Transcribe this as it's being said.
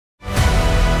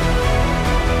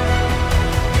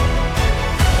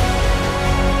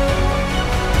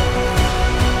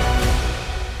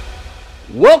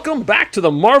Welcome back to the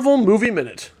Marvel Movie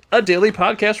Minute, a daily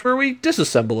podcast where we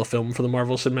disassemble a film for the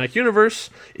Marvel Cinematic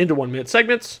Universe into 1-minute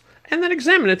segments and then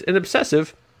examine it in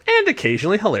obsessive and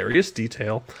occasionally hilarious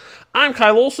detail. I'm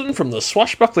Kyle Olson from the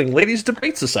Swashbuckling Ladies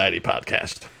Debate Society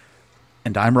podcast.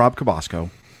 And I'm Rob Cabasco.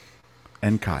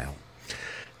 And Kyle.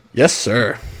 Yes,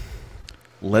 sir.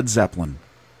 Led Zeppelin,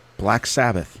 Black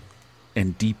Sabbath,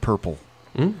 and Deep Purple.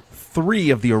 Three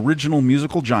of the original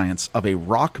musical giants of a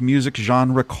rock music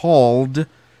genre called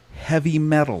heavy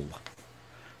metal.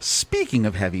 Speaking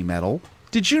of heavy metal,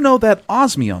 did you know that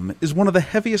osmium is one of the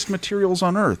heaviest materials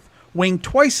on Earth, weighing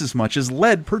twice as much as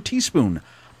lead per teaspoon?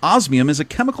 Osmium is a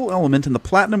chemical element in the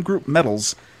platinum group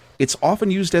metals. It's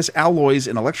often used as alloys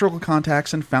in electrical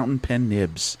contacts and fountain pen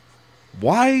nibs.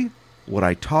 Why would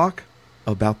I talk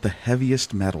about the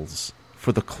heaviest metals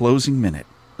for the closing minute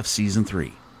of Season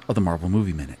 3 of the Marvel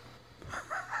Movie Minute?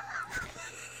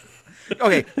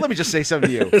 Okay, let me just say something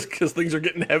to you. Because things are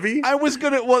getting heavy? I was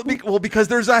going to... because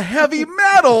there's a heavy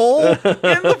metal in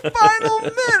the final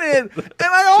minute. And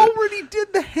I already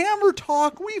did the hammer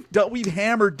talk. We've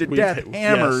hammered to death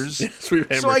hammers. Yes, we've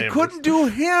hammered so I hammers. couldn't do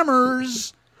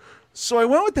hammers. So I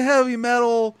went with the heavy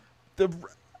metal.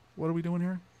 What are we doing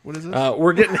here? What is this?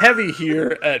 We're getting heavy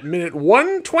here at minute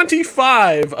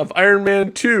 125 of Iron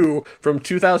Man 2 from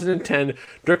 2010.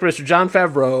 Director Mr. Jon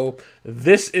Favreau.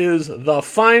 This is the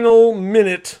final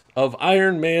minute of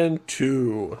Iron Man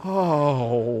 2.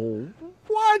 Oh,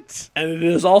 what? And it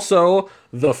is also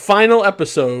the final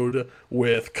episode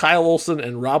with Kyle Olson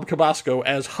and Rob Cabasco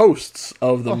as hosts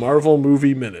of the Marvel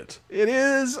Movie Minute. It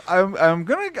is. I won't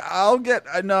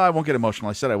get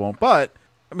emotional. I said I won't, but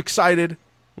I'm excited.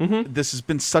 Mm-hmm. This has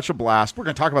been such a blast. We're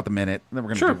going to talk about the minute, and then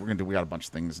we got a bunch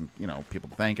of things and people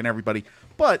to thank and everybody.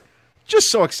 But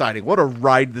just so exciting! What a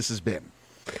ride this has been.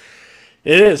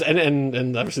 It is,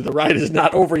 and obviously the ride is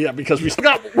not over yet because we still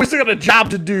got a job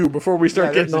to do before we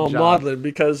start getting all maudlin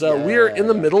because we are in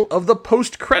the middle of the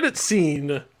post-credit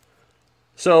scene.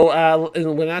 So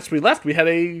when we left, we had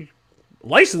a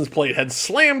license plate had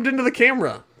slammed into the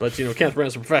camera, but Kenneth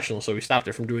Branagh's a professional, so he stopped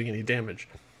it from doing any damage.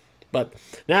 But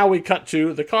now we cut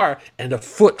to the car, and a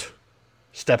foot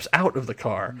steps out of the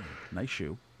car. Nice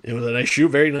shoe. It was a nice shoe,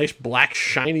 very nice black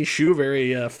shiny shoe,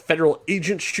 very federal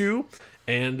agent shoe,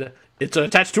 and it's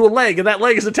attached to a leg, and that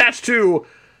leg is attached to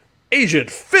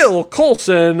Agent Phil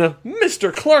Coulson,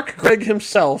 Mr. Clark Gregg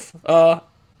himself, a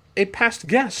past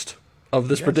guest of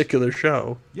this particular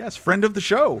show. Yes, friend of the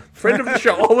show. Friend of the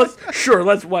show.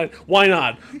 Why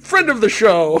not? Friend of the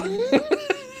show.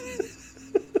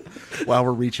 Wow,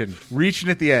 we're reaching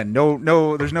at the end.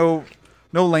 No, there's no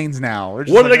lanes now.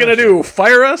 What are they going to do?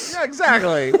 Fire us? Yeah,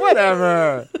 exactly.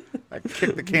 Whatever. I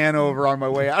kicked the can over on my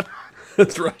way out.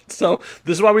 That's right. So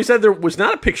this is why we said there was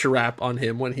not a picture wrap on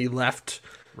him when he left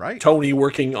Tony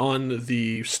working on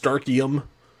the Starkium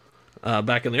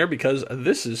back in there, because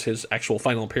this is his actual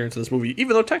final appearance in this movie,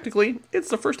 even though technically it's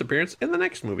the first appearance in the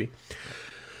next movie.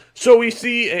 So we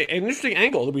see an interesting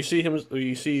angle. We see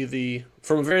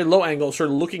from a very low angle, sort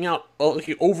of looking out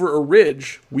over a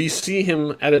ridge. We see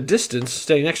him at a distance,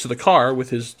 standing next to the car with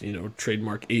his,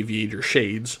 trademark aviator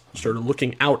shades, sort of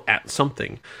looking out at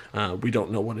something. We don't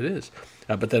know what it is.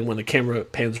 But then when the camera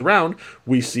pans around,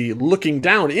 we see looking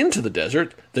down into the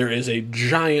desert, there is a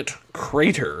giant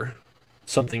crater.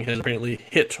 Something has apparently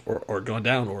hit or gone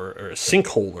down, or a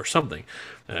sinkhole or something.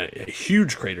 A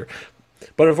huge crater.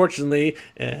 But unfortunately,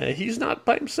 he's not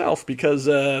by himself because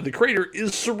the crater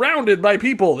is surrounded by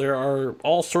people. There are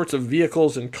all sorts of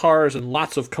vehicles and cars and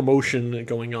lots of commotion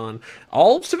going on.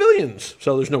 All civilians.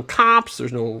 So there's no cops,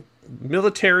 there's no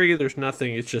military, there's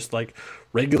nothing. It's just like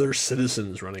regular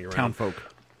citizens running around.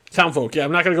 Townfolk, yeah.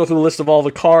 I'm not going to go through the list of all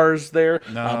the cars there,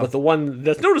 but the one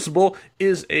that's noticeable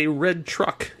is a red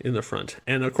truck in the front.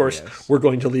 And, of course, we're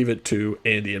going to leave it to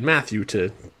Andy and Matthew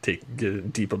to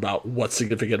get deep about what's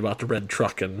significant about the red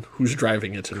truck and who's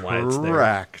driving it and why it's there.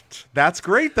 Correct. That's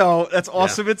great, though. That's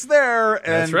awesome it's there. And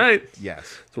that's right.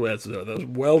 Yes. So that was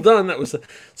well done. That was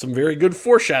some very good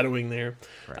foreshadowing there.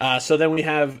 Right. So then we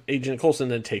have Agent Coulson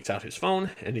then takes out his phone,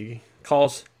 and he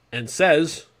calls and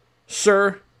says,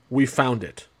 "Sir, we found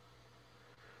it."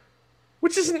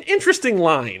 Which is an interesting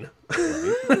line.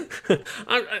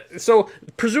 So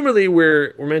presumably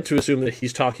we're meant to assume that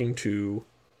he's talking to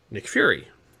Nick Fury.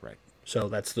 Right. So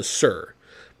that's the sir.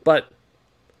 But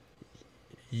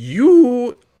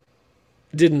you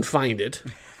didn't find it.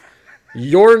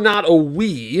 You're not a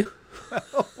we.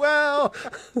 Well,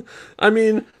 I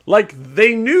mean,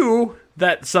 they knew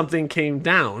that something came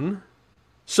down.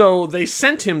 So they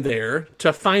sent him there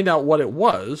to find out what it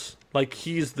was. Like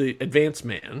he's the advanced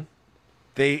man.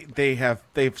 they've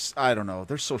I don't know,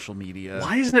 their social media.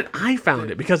 Why isn't it I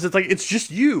found it? Because it's like it's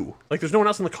just you. Like there's no one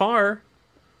else in the car.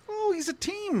 Oh, he's a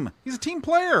team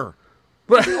player.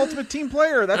 He's the ultimate team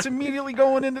player. That's immediately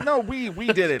going into we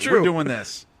did it. We're doing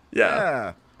this.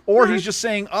 Yeah. Or he's just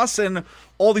saying us and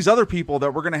all these other people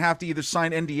that we're going to have to either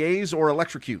sign NDAs or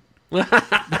electrocute. One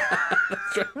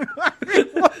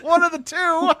of the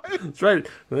two. That's right.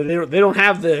 They don't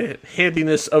have the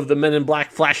handiness of the Men in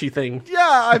Black flashy thing. Yeah,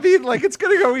 I mean, like, it's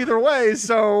going to go either way.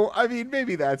 So, I mean,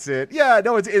 maybe that's it. Yeah,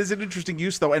 no, it is an interesting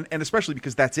use, though, and especially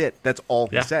because that's it. That's all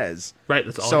he says. Right,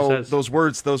 that's all he says. So those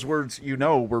words,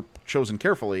 were chosen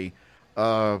carefully.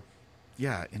 Yeah,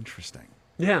 interesting.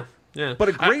 Yeah, yeah. But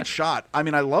a great shot. I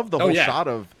mean, I love the whole shot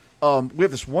of... we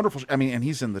have this wonderful... I mean, and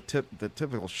he's in the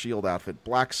typical SHIELD outfit.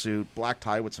 Black suit, black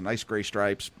tie with some nice gray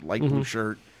stripes, light blue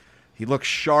shirt. He looks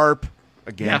sharp.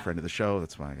 Again, friend of the show.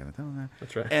 That's why I got to tell him that.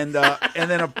 That's right. And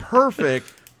then a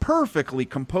perfectly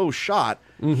composed shot.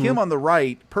 Him on the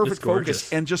right, perfect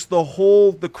focus. And just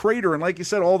the crater. And like you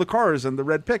said, all the cars and the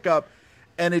red pickup.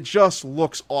 And it just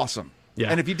looks awesome. Yeah.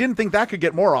 And if you didn't think that could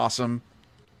get more awesome...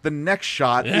 The next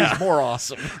shot is more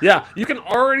awesome. Yeah, you can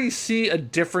already see a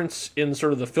difference in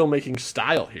sort of the filmmaking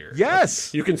style here. Yes.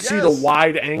 Like, you can see the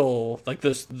wide angle, like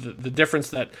this, the difference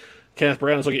that Kenneth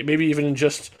Branagh's looking at, maybe even in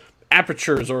just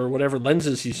apertures or whatever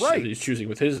lenses he's choosing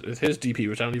with his DP,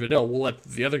 which I don't even know. We'll let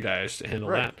the other guys handle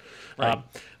that. Right.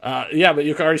 But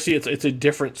you can already see it's a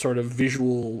different sort of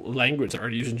visual language they're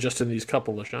already using just in these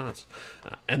couple of shots.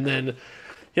 And then,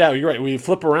 you're right, we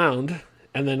flip around...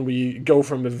 And then we go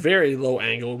from a very low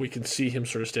angle. We can see him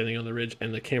sort of standing on the ridge,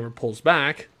 and the camera pulls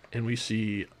back, and we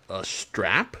see a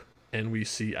strap, and we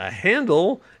see a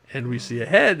handle, and we see a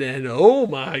head, and oh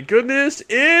my goodness,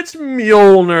 it's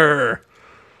Mjolnir.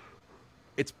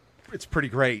 It's pretty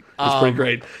great. It's pretty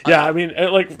great. Yeah, I mean,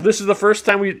 like this is the first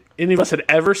time any of us had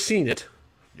ever seen it.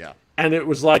 Yeah, and it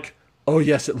was like, oh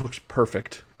yes, it looks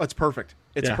perfect. It's perfect.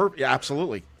 It's perfect. Yeah,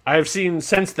 absolutely. I've seen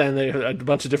since then a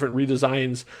bunch of different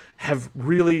redesigns have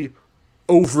really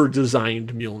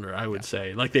over-designed Mjolnir, I would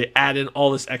say. Like they add in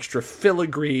all this extra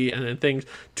filigree and things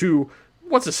to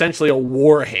what's essentially a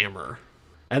war hammer.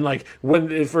 And like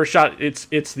when it first shot, it's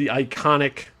the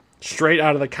iconic, straight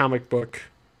out of the comic book,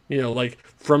 like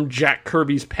from Jack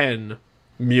Kirby's pen,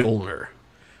 Mjolnir.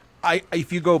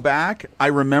 If you go back, I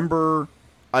remember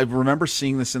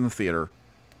seeing this in the theater.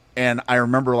 And I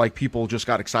remember, like, people just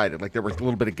got excited. Like, there were a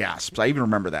little bit of gasps. I even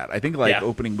remember that. I think,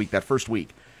 opening week, that first week.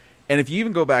 And if you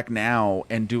even go back now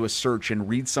and do a search and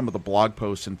read some of the blog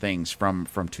posts and things from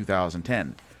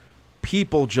 2010,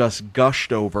 people just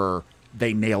gushed over,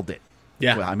 they nailed it.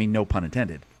 Yeah. Well, I mean, no pun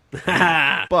intended.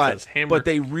 but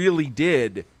they really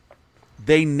did.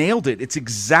 They nailed it. It's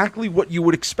exactly what you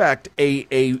would expect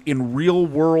in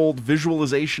real-world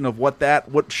visualization of what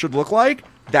should look like.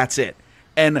 That's it.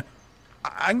 And...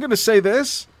 I'm going to say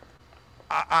this.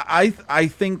 I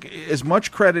think as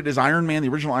much credit as Iron Man, the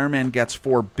original Iron Man, gets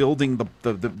for building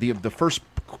the first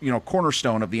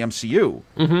cornerstone of the MCU,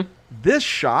 this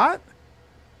shot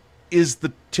is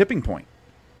the tipping point.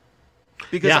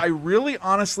 Because I really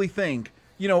honestly think,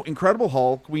 Incredible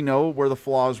Hulk, we know where the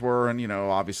flaws were, and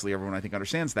obviously everyone I think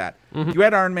understands that. You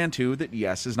had Iron Man 2 that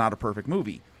is not a perfect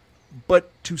movie,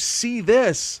 but to see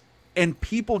this. And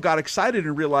people got excited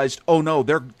and realized, oh no,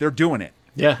 they're doing it.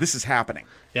 Yeah, this is happening.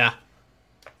 Yeah.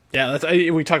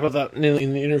 We talked about that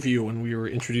in the interview when we were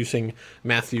introducing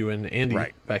Matthew and Andy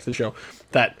back to the show.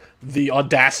 That the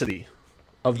audacity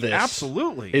of this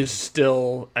absolutely is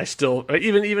still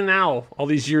even now, all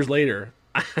these years later,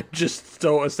 I'm just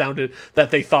so astounded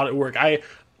that they thought it worked. I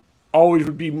always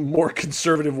would be more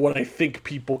conservative what I think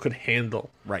people could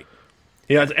handle. Right.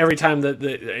 Every time that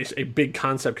a big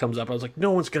concept comes up, I was like,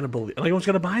 no one's going to believe. Like, no one's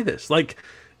going to buy this. Like,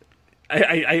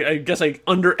 I guess I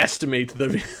underestimate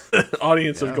the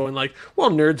audience of going like, well,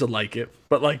 nerds will like it.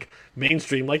 But, like,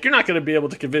 mainstream, like, you're not going to be able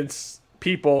to convince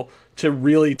people to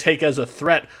really take as a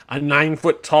threat a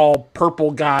 9-foot-tall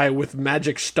purple guy with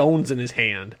magic stones in his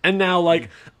hand. And now, like,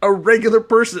 a regular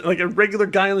person, like a regular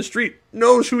guy on the street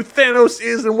knows who Thanos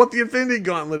is and what the Infinity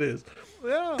Gauntlet is.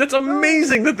 Yeah, that's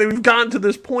amazing that they've gotten to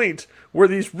this point where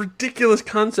these ridiculous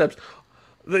concepts,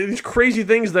 these crazy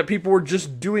things that people were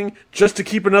just doing just to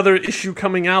keep another issue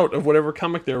coming out of whatever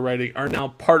comic they're writing are now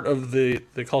part of the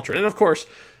culture. And of course,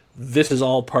 this is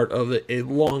all part of a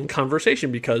long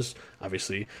conversation because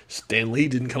obviously Stan Lee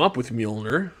didn't come up with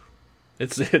Mjolnir.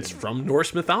 It's from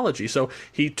Norse mythology. So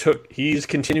he's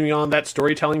continuing on that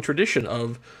storytelling tradition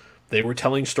of They were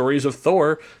telling stories of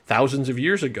Thor thousands of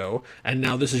years ago, and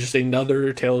now this is just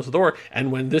another tale of Thor.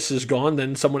 And when this is gone,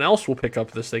 then someone else will pick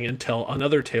up this thing and tell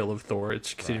another tale of Thor.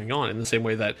 It's continuing on in the same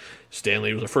way that Stan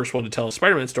Lee was the first one to tell a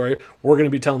Spider-Man story. We're going to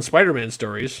be telling Spider-Man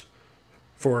stories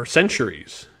for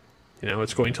centuries.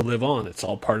 It's going to live on. It's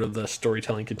all part of the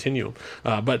storytelling continuum.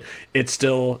 But it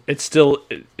still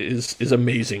is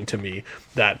amazing to me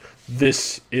that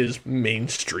this is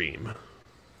mainstream.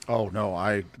 Oh no,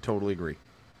 I totally agree.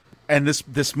 And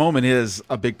this moment is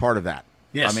a big part of that.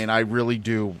 Yes. I mean, I really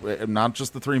do. Not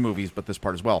just the 3 movies, but this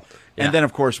part as well. Yeah. And then,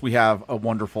 of course, we have a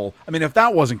wonderful... I mean, if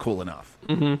that wasn't cool enough,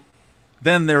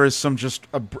 then there is just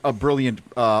a brilliant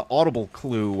audible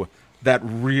clue that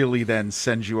really then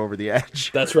sends you over the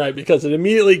edge. That's right, because it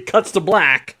immediately cuts to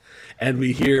black, and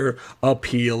we hear a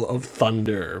peal of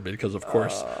thunder, because, of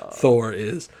course, Thor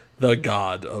is the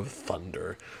god of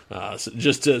thunder. So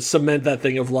just to cement that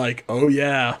thing of like, oh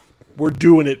yeah, we're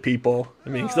doing it, people. I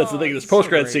mean, 'cause that's the thing. This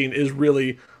post-credit scene is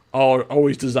really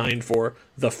always designed for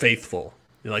the faithful,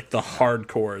 like the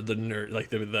hardcore, the nerd, like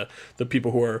the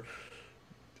people who are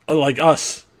like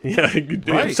us,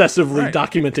 obsessively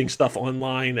documenting stuff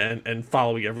online and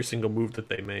following every single move that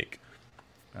they make.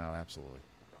 Oh, absolutely.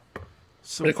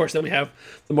 And of course, then we have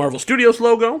the Marvel Studios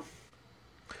logo,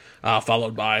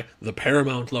 followed by the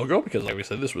Paramount logo, because like we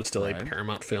said, this was still a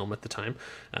Paramount film at the time,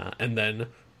 and then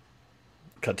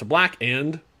cut to black,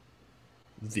 and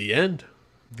the end.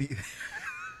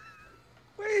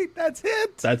 Wait, that's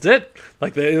it? That's it.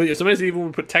 Like, sometimes they even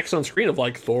would put text on screen of,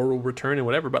 like, Thor will return and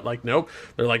whatever, but, like, nope.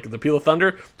 They're like, the peal of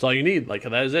thunder, that's all you need. Like,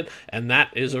 that is it. And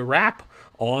that is a wrap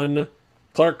on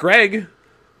Clark Gregg.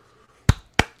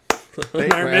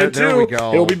 Iron Man 2. There we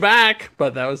go. He'll be back,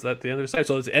 but that was at the end of the side.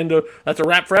 So it's that's a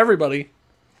wrap for everybody.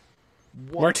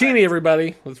 What? Martini,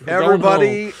 everybody.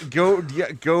 Everybody,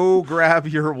 go grab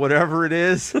your whatever it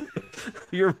is,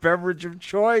 your beverage of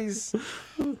choice.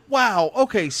 Wow.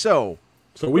 Okay, so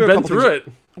we've been through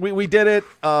it. We did it.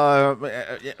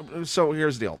 So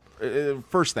here's the deal.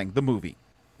 First thing, the movie.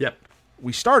 Yep.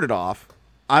 We started off.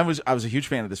 I was a huge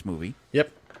fan of this movie. Yep.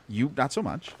 You not so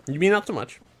much. You mean not so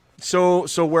much?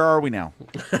 So where are we now?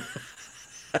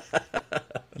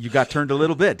 You got turned a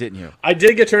little bit, didn't you? I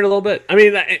did get turned a little bit. I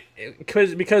mean,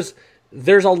 because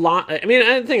there's a lot. I mean,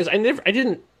 the thing is, I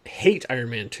didn't hate Iron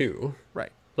Man 2.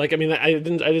 Right. Like, I mean, I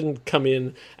didn't come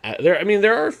in there. I mean,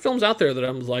 there are films out there that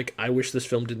I'm like, I wish this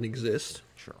film didn't exist.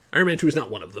 Sure. Iron Man 2 is not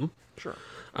one of them. Sure.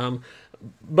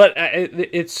 But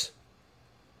it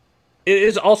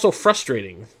is also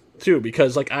frustrating too,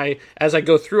 because like as I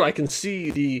go through, I can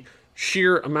see the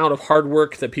sheer amount of hard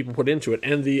work that people put into it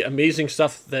and the amazing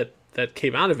stuff that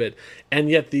came out of it, and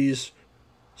yet these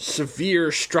severe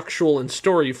structural and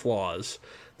story flaws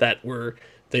that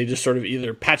they just sort of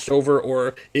either patched over,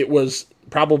 or it was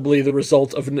probably the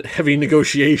result of heavy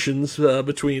negotiations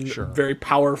between very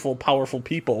powerful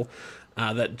people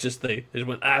that just they just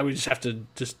went, we just have to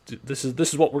this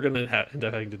is what we're going to end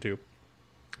up having to do.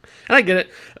 And I get it.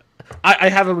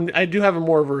 I do have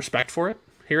more of a respect for it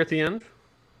here at the end.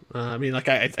 I mean, like,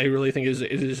 I really think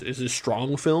it is a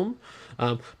strong film,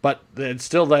 but it's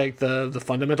still like the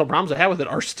fundamental problems I have with it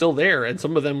are still there, and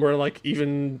some of them were like,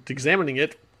 even examining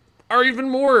it, are even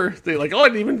more. They like, oh, I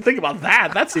didn't even think about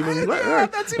that. That's even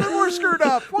that's even more screwed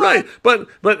up. What? Right,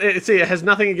 but it has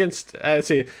nothing against.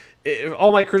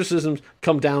 All my criticisms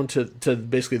come down to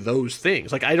basically those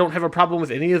things. Like, I don't have a problem with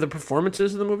any of the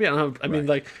performances in the movie. I mean,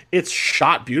 like, it's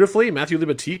shot beautifully. Matthew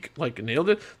Libatique, like, nailed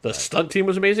it. The stunt team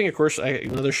was amazing. Of course,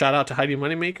 another shout out to Heidi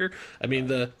Moneymaker. I mean,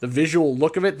 the visual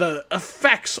look of it, the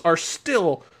effects are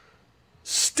still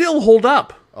hold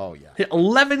up. Oh yeah,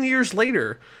 11 years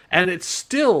later, and it's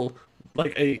still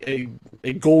like a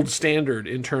gold standard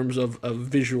in terms of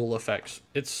visual effects.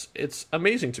 It's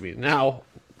amazing to me. Now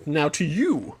to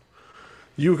you.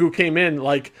 You who came in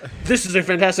like, this is a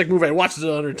fantastic movie. I watched it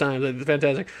 100 times. It's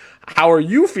fantastic. How are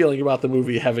you feeling about the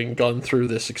movie, having gone through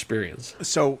this experience?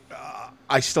 So,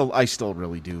 I still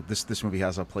really do. This movie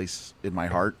has a place in my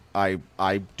heart.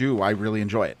 I do. I really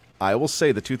enjoy it. I will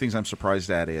say the two things I'm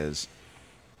surprised at is,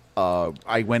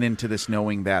 I went into this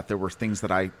knowing that there were things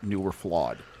that I knew were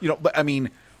flawed. But I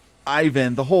mean,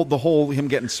 Ivan, the whole him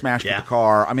getting smashed with the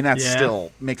car. I mean, that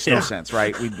still makes no sense,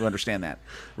 right? We understand that,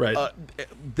 right?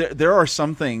 There are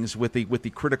some things with the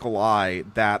critical eye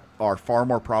that are far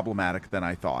more problematic than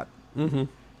I thought,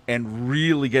 and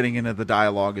really getting into the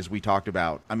dialogue as we talked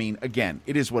about. I mean, again,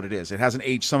 it is what it is. It hasn't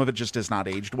aged. Some of it just has not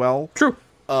aged well. True,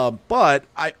 but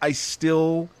I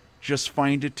still just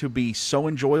find it to be so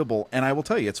enjoyable, and I will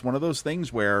tell you, it's one of those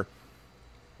things where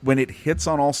when it hits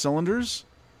on all cylinders,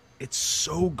 it's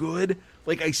so good.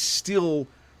 Like, I still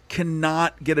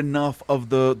cannot get enough of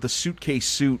the suitcase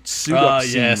suit up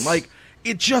scene. Yes. Like,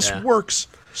 it just works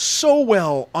so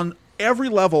well on every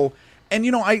level.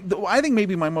 And I think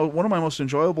maybe one of my most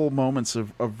enjoyable moments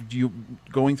of you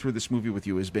going through this movie with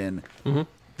you has been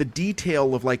the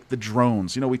detail of like the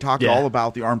drones. We talked all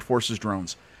about the armed forces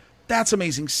drones. That's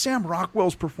amazing. Sam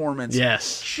Rockwell's performance. Yes.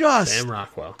 Sam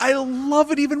Rockwell. I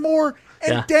love it even more.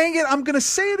 And dang it, I'm going to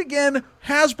say it again.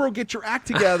 Hasbro, get your act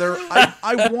together.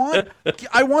 I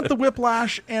want the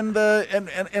Whiplash and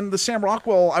the Sam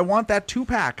Rockwell. I want that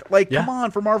 2-pack. Like, come on,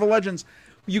 for Marvel Legends.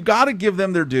 You got to give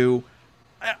them their due.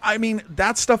 I mean,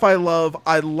 that stuff I love.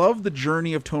 I love the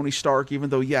journey of Tony Stark,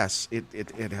 even though, yes,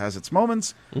 it has its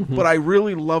moments. But I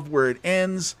really love where it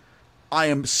ends. I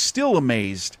am still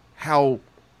amazed how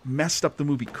messed up the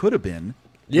movie could have been.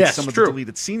 Yes, some of true. the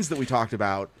deleted scenes that we talked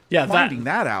about. Yeah, finding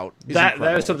that out is that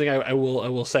incredible. is something I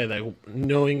will say, that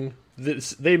knowing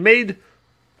this, they made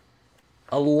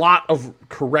a lot of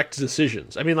correct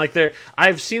decisions. I mean, like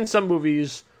I've seen some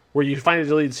movies where you find a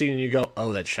deleted scene and you go,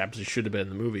 "Oh, that absolutely should have been in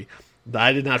the movie." But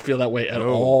I did not feel that way at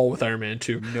all with Iron Man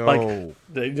 2. No.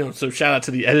 Like, so shout out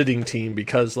to the editing team,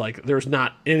 because like there's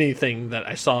not anything that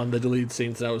I saw in the deleted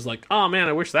scenes that I was like, "Oh man,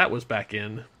 I wish that was back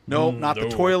in." Nope, not the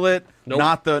toilet,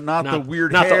 not the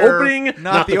weird not hair, the opening,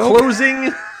 not the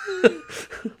closing.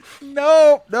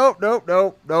 Nope.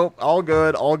 All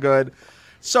good.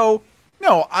 So,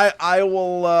 no, I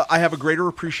will. I have a greater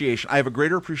appreciation. I have a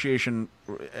greater appreciation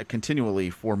continually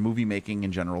for movie making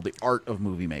in general, the art of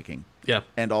movie making,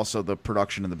 and also the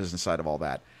production and the business side of all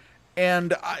that.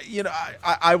 And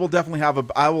I will definitely have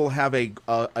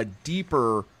a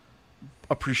deeper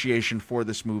appreciation for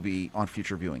this movie on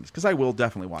future viewings, because I will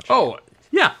definitely watch it. Oh,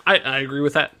 yeah, I agree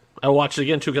with that. I'll watch it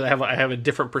again too, because I have a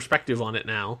different perspective on it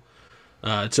now.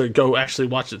 To go actually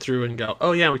watch it through and go,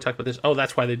 oh yeah, we talked about this. Oh,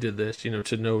 that's why they did this.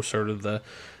 To know sort of a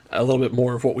little bit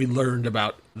more of what we learned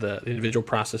about the individual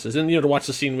processes, and to watch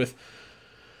the scene with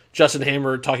Justin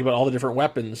Hammer talking about all the different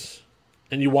weapons,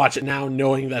 and you watch it now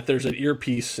knowing that there's an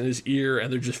earpiece in his ear, and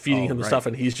they're just feeding him the stuff,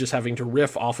 and he's just having to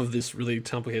riff off of this really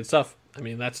complicated stuff. I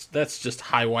mean, that's just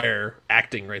high wire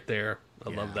acting right there. I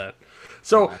love that.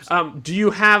 So, do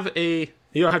you have a?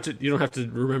 You don't have to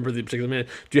remember the particular minute.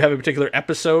 Do you have a particular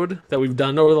episode that we've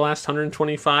done over the last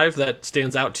 125 that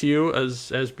stands out to you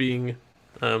as being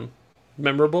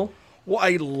memorable? Well,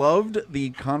 I loved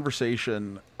the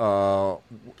conversation.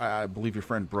 I believe your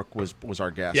friend Brooke was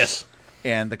our guest. Yes,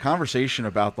 and the conversation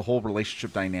about the whole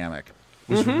relationship dynamic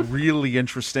was really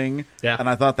interesting. Yeah, and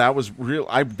I thought that was real.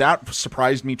 That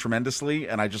surprised me tremendously,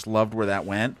 and I just loved where that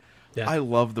went. Yeah. I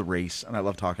love the race, and I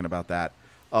love talking about that.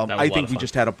 I think we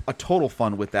just had a total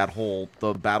fun with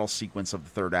the battle sequence of the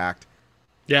third act.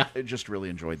 Yeah. I just really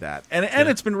enjoyed that. And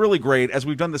it's been really great, as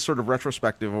we've done this sort of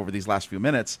retrospective over these last few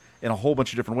minutes in a whole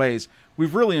bunch of different ways.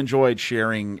 We've really enjoyed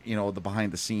sharing, the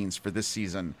behind the scenes for this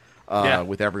season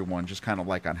with everyone, just kind of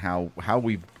like on how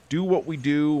we do what we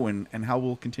do and how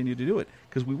we'll continue to do it.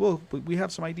 Because we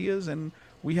have some ideas, and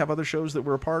we have other shows that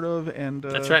we're a part of, and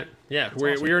that's right. Yeah,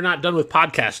 we are not done with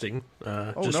podcasting.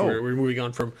 We're moving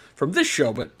on from this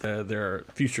show, but there are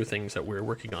future things that we're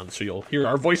working on. So you'll hear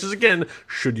our voices again,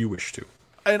 should you wish to.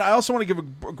 And I also want to give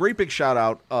a great big shout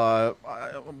out,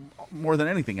 more than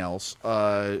anything else,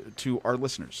 to our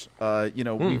listeners.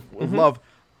 We love.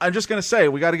 I'm just going to say,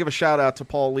 we got to give a shout out to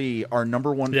Paul Lee, our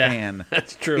number one fan.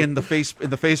 That's true. In the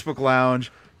Facebook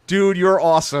lounge. Dude, you're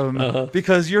awesome,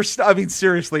 because you're.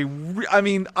 Seriously.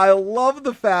 I love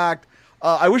the fact.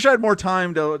 I wish I had more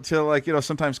time to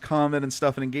sometimes comment and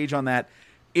stuff and engage on that.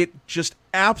 It just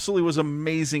absolutely was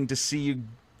amazing to see you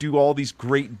do all these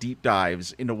great deep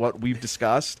dives into what we've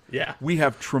discussed. Yeah, we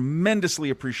have tremendously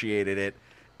appreciated it.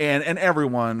 And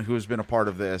everyone who has been a part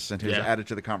of this and who's added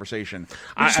to the conversation.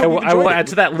 I will add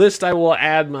to that list. I will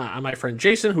add my friend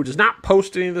Jason, who does not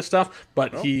post any of this stuff,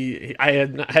 but I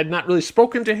had not really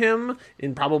spoken to him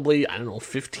in probably,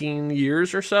 15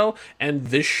 years or so. And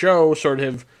this show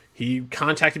he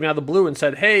contacted me out of the blue and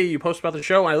said, "Hey, you posted about the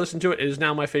show. I listened to it. It is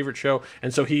now my favorite show."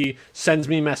 And so he sends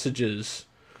me messages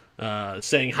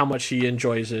saying how much he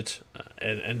enjoys it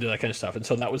and do that kind of stuff. And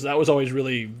so that was always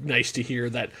really nice to hear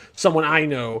that someone I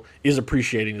know is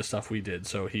appreciating the stuff we did.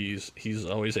 So he's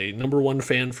always a number one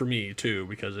fan for me too,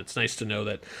 because it's nice to know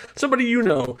that somebody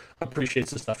appreciates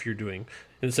the stuff you're doing.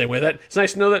 In the same way that it's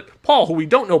nice to know that Paul, who we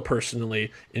don't know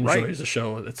personally, enjoys the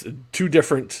show. It's two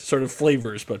different sort of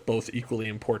flavors, but both equally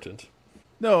important.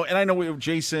 No, and I know we have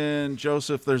Jason,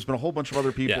 Joseph. There's been a whole bunch of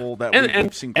other people that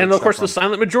we've seen. And of course, the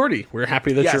silent majority. We're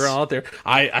happy that you're all out there.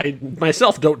 I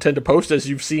myself don't tend to post, as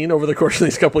you've seen over the course of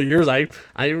these couple of years.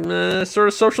 I'm sort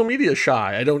of social media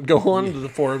shy. I don't go on to the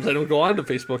forums. I don't go on to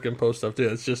Facebook and post stuff too.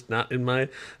 It's just not in my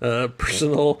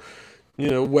personal,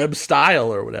 web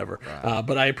style or whatever. Right.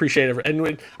 But I appreciate it.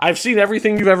 And I've seen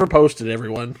everything you've ever posted,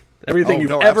 everyone. Everything you've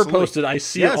ever posted, I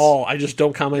see it all. I just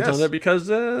don't comment on it because,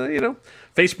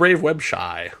 face brave, web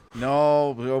shy.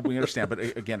 No, we understand.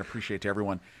 But again, appreciate to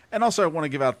everyone. And also, I want to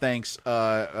give out thanks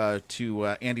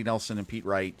to Andy Nelson and Pete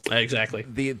Wright. Exactly.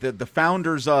 The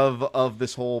founders of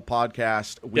this whole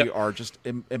podcast. We are just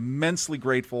immensely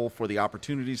grateful for the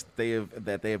opportunities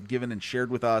that they have given and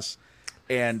shared with us.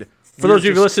 And for those of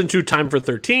you who listened to Time for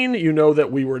 13, you know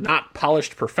that we were not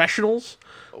polished professionals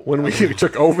when we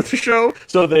took over the show,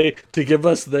 so to give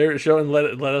us their show and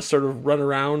let us sort of run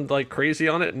around like crazy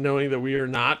on it, knowing that we are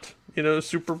not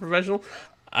super professional.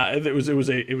 It was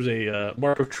a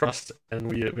mark of trust,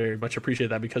 and we very much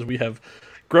appreciate that because we have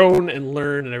grown and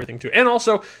learned and everything too. And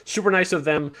also super nice of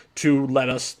them to let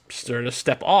us sort of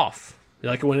step off.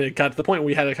 Like when it got to the point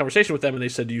we had a conversation with them and they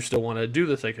said, "Do you still want to do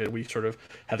this?" Like we sort of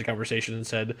had the conversation and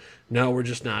said, "No, we're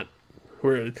just not.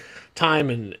 We're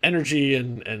time and energy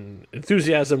and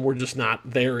enthusiasm. We're just not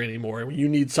there anymore. You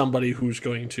need somebody who's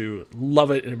going to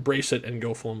love it and embrace it and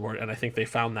go full board." And I think they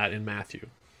found that in Matthew.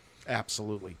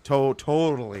 Absolutely,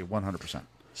 totally, 100%.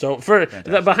 So for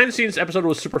the behind the scenes episode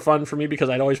was super fun for me because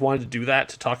I'd always wanted to do that,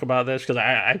 to talk about this, because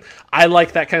I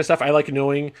like that kind of stuff. I like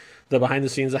knowing the behind the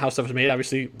scenes of how stuff is made.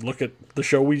 Obviously, look at the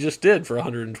show we just did for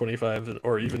 125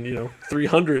 or even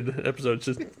 300 episodes,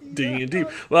 just digging in deep.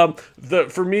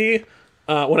 For me,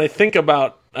 when I think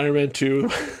about Iron Man 2,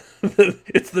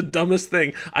 it's the dumbest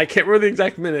thing. I can't remember the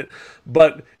exact minute,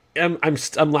 but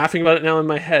I'm laughing about it now in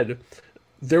my head.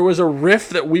 There was a riff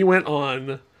that we went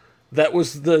on that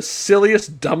was the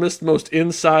silliest, dumbest, most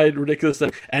inside, ridiculous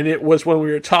thing. And it was when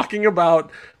we were talking about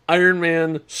Iron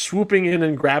Man swooping in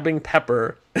and grabbing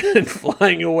Pepper and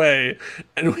flying away.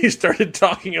 And we started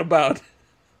talking about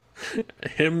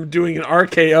him doing an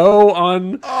RKO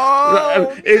on.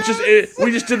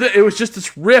 We just did that. It was just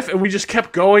this riff, and we just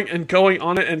kept going and going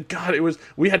on it. And God,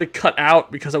 we had to cut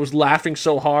out because I was laughing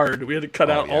so hard. We had to cut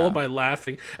out all of my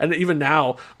laughing, and even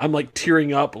now I'm like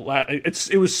tearing up.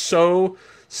 It was so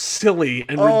silly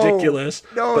and ridiculous.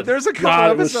 No, but there's a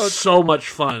couple episodes. It was so much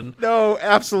fun. No,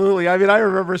 absolutely. I mean, I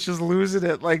remember us just losing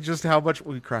it, like just how much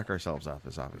we crack ourselves up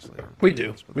is obviously. We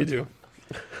do.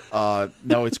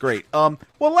 No, it's great. Well,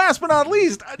 last but not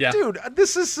least, dude,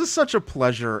 this is such a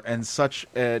pleasure and such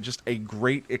just a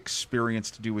great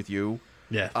experience to do with you.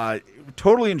 Yeah.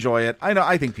 Totally enjoy it.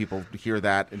 I think people hear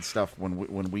that and stuff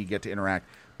when we get to interact.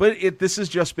 But this has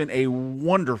just been a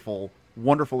wonderful,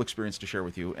 wonderful experience to share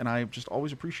with you, and I just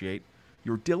always appreciate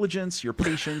your diligence, your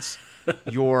patience,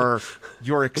 your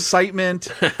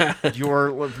excitement,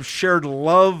 your shared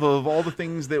love of all the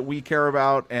things that we care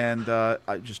about, and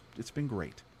it's been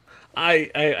great.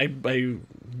 I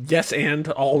yes, and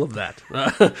all of that.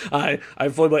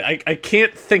 I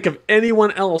can't think of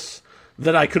anyone else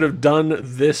that I could have done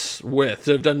this with.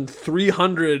 So I've done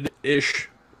 300-ish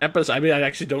episodes. I mean, I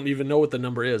actually don't even know what the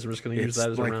number is. I'm just going to use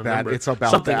that as a round number. It's about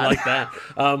something that. like that.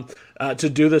 To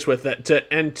do this with that,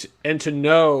 and to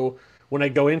know when I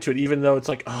go into it, even though it's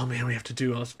like, oh man, we have to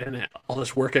do all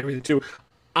this work and everything too.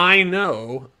 I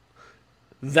know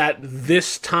that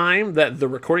this time, that the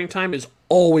recording time is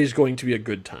always going to be a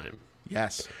good time.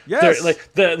 Yes.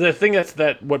 Like the thing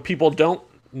that what people don't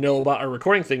know about our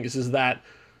recording thing is that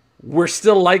we're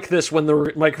still like this when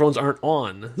the microphones aren't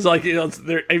on. It's like,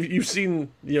 you've seen,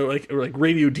 like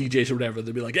radio DJs or whatever.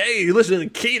 They'll be like, "Hey, you listen to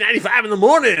Key 95 in the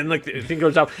morning," and like the thing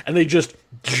goes out, and they just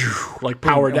like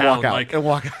power and down,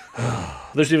 walk out.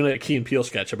 There's even a Key and Peele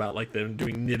sketch about like them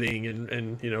doing knitting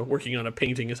and working on a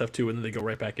painting and stuff too, and then they go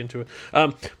right back into it.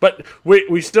 But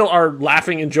we still are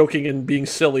laughing and joking and being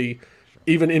silly,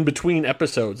 even in between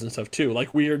episodes and stuff too.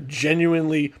 Like we are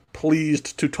genuinely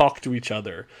pleased to talk to each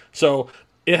other. So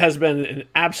it has been an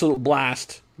absolute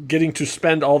blast getting to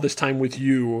spend all this time with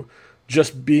you,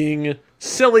 just being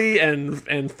silly and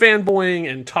fanboying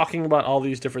and talking about all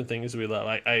these different things we love.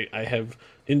 I have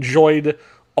enjoyed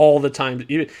all the time.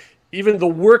 Even the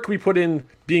work we put in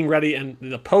being ready and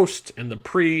the post and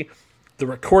the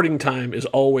recording time is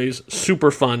always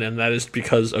super fun, and that is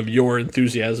because of your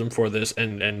enthusiasm for this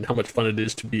and how much fun it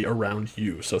is to be around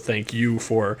you. So thank you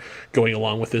for going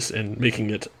along with this and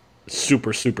making it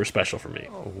super, super special for me.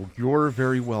 Oh, you're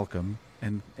very welcome,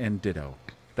 and ditto.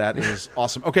 That is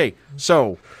awesome. Okay,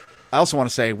 so I also want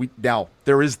to say now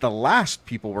there is the last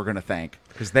people we're going to thank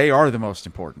because they are the most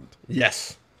important.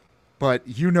 Yes. but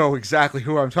you know exactly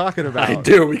who I'm talking about. I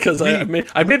do, because I made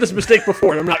this mistake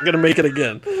before, and I'm not going to make it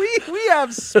again. We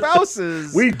have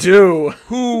spouses. We do.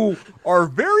 Who are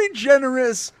very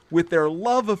generous with their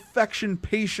love, affection,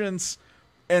 patience,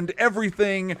 and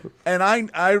everything.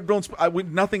 And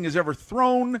nothing is ever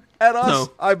thrown at us,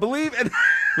 no. I believe. And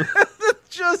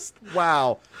just,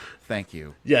 wow. Thank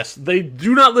you. Yes, they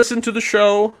do not listen to the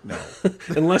show. No.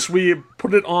 Unless we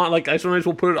put it on. Like, I sometimes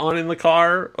will put it on in the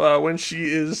car when she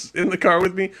is in the car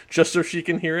with me, just so she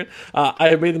can hear it. I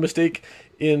have made the mistake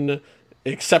in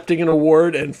accepting an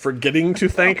award and forgetting to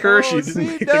thank her. She didn't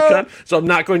make the cut, so I'm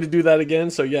not going to do that again.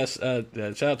 So yes,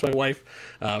 shout out to my wife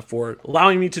for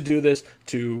allowing me to do this,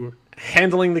 to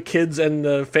handling the kids and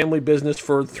the family business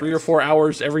for 3 or 4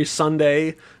 hours every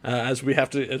Sunday as we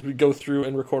go through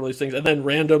and record all these things, and then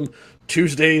random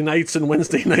Tuesday nights and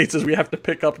Wednesday nights as we have to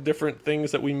pick up different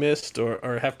things that we missed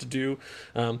or have to do.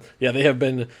 They have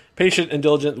been patient and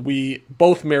diligent. We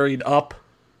both married up.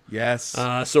 Yes.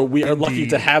 So we are lucky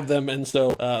to have them, and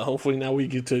so hopefully now we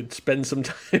get to spend some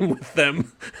time with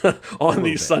them on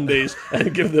these Sundays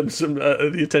and give them some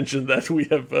the attention that we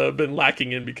have been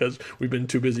lacking in because we've been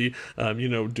too busy,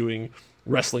 doing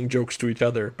wrestling jokes to each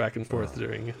other back and forth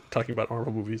during talking about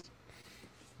Marvel movies.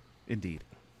 Indeed.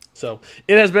 So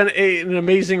it has been an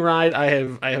amazing ride. I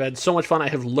have had so much fun. I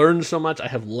have learned so much. I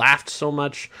have laughed so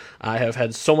much. I have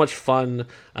had so much fun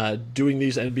doing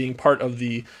these and being part of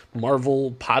the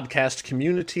Marvel podcast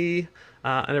community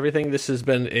and everything. This has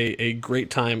been a great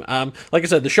time. Like I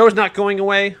said, the show is not going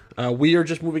away. We are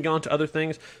just moving on to other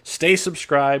things. Stay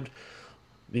subscribed.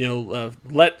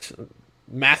 Let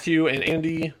Matthew and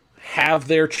Andy have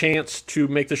their chance to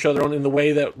make the show their own in the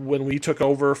way that when we took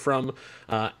over from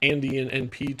Andy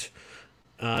and Pete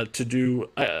to do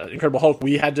Incredible Hulk,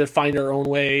 we had to find our own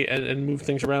way and move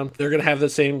things around. They're going to have the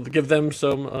same, give them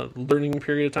some learning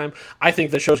period of time. I think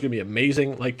the show's going to be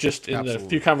amazing. Like, just in the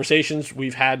few conversations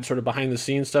we've had sort of behind the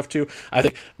scenes stuff too, I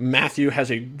think Matthew has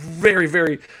a very,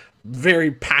 very, very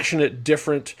passionate,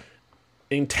 different,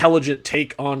 intelligent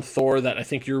take on Thor that I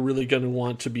think you're really going to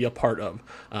want to be a part of.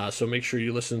 So make sure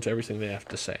you listen to everything they have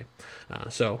to say.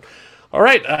 All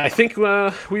right, I think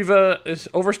we've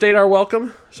overstayed our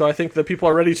welcome, so I think the people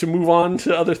are ready to move on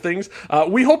to other things.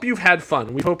 We hope you've had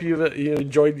fun. We hope you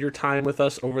enjoyed your time with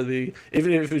us even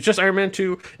if it's just Iron Man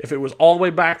 2, if it was all the way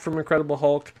back from Incredible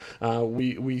Hulk.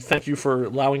 We thank you for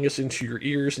allowing us into your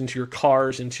ears, into your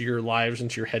cars, into your lives,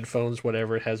 into your headphones,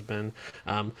 whatever it has been.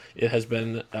 It has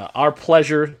been our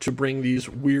pleasure to bring these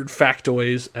weird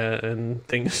factoids and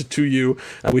things to you.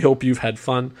 We hope you've had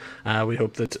fun. We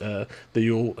hope that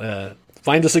you'll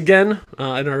find us again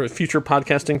in our future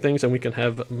podcasting things, and we can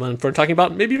have fun talking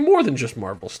about maybe more than just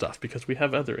Marvel stuff, because we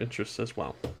have other interests as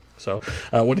well. So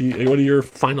what are your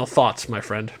final thoughts, my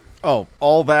friend? Oh,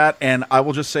 all that, and I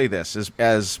will just say this,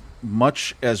 as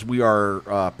much as we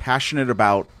are passionate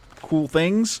about cool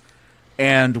things,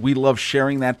 and we love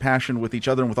sharing that passion with each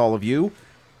other and with all of you,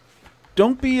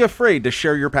 don't be afraid to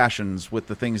share your passions with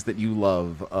the things that you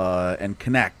love and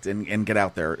connect and get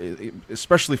out there,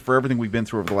 especially for everything we've been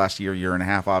through over the last year and a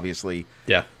half, obviously.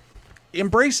 Yeah.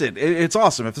 Embrace it. It's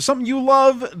awesome. If there's something you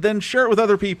love, then share it with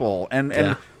other people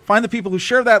and find the people who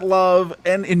share that love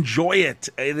and enjoy it,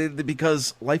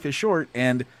 because life is short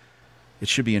and it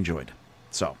should be enjoyed.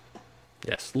 So,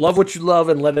 yes, love what you love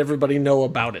and let everybody know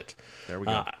about it. There we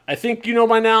go. I think you know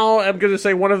by now I'm going to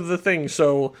say one of the things,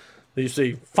 so you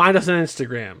see, find us on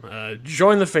Instagram,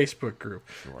 join the Facebook group,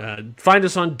 find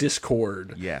us on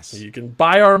Discord. Yes. You can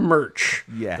buy our merch.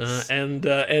 Yes. And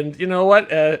you know what?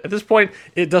 At this point,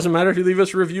 it doesn't matter if you leave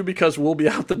us a review, because we'll be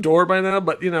out the door by now,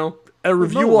 but, a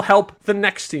review will help the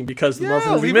next team, because the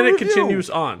Marvel Movie Minute continues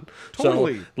on.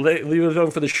 Totally. So leave it on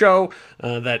for the show,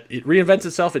 that it reinvents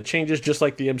itself, it changes just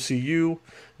like the MCU,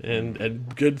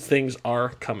 and good things are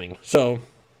coming. So,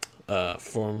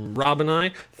 from Rob and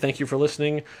I, thank you for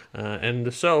listening.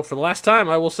 And so, for the last time,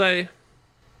 I will say,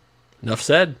 enough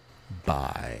said.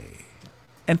 Bye.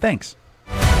 And thanks.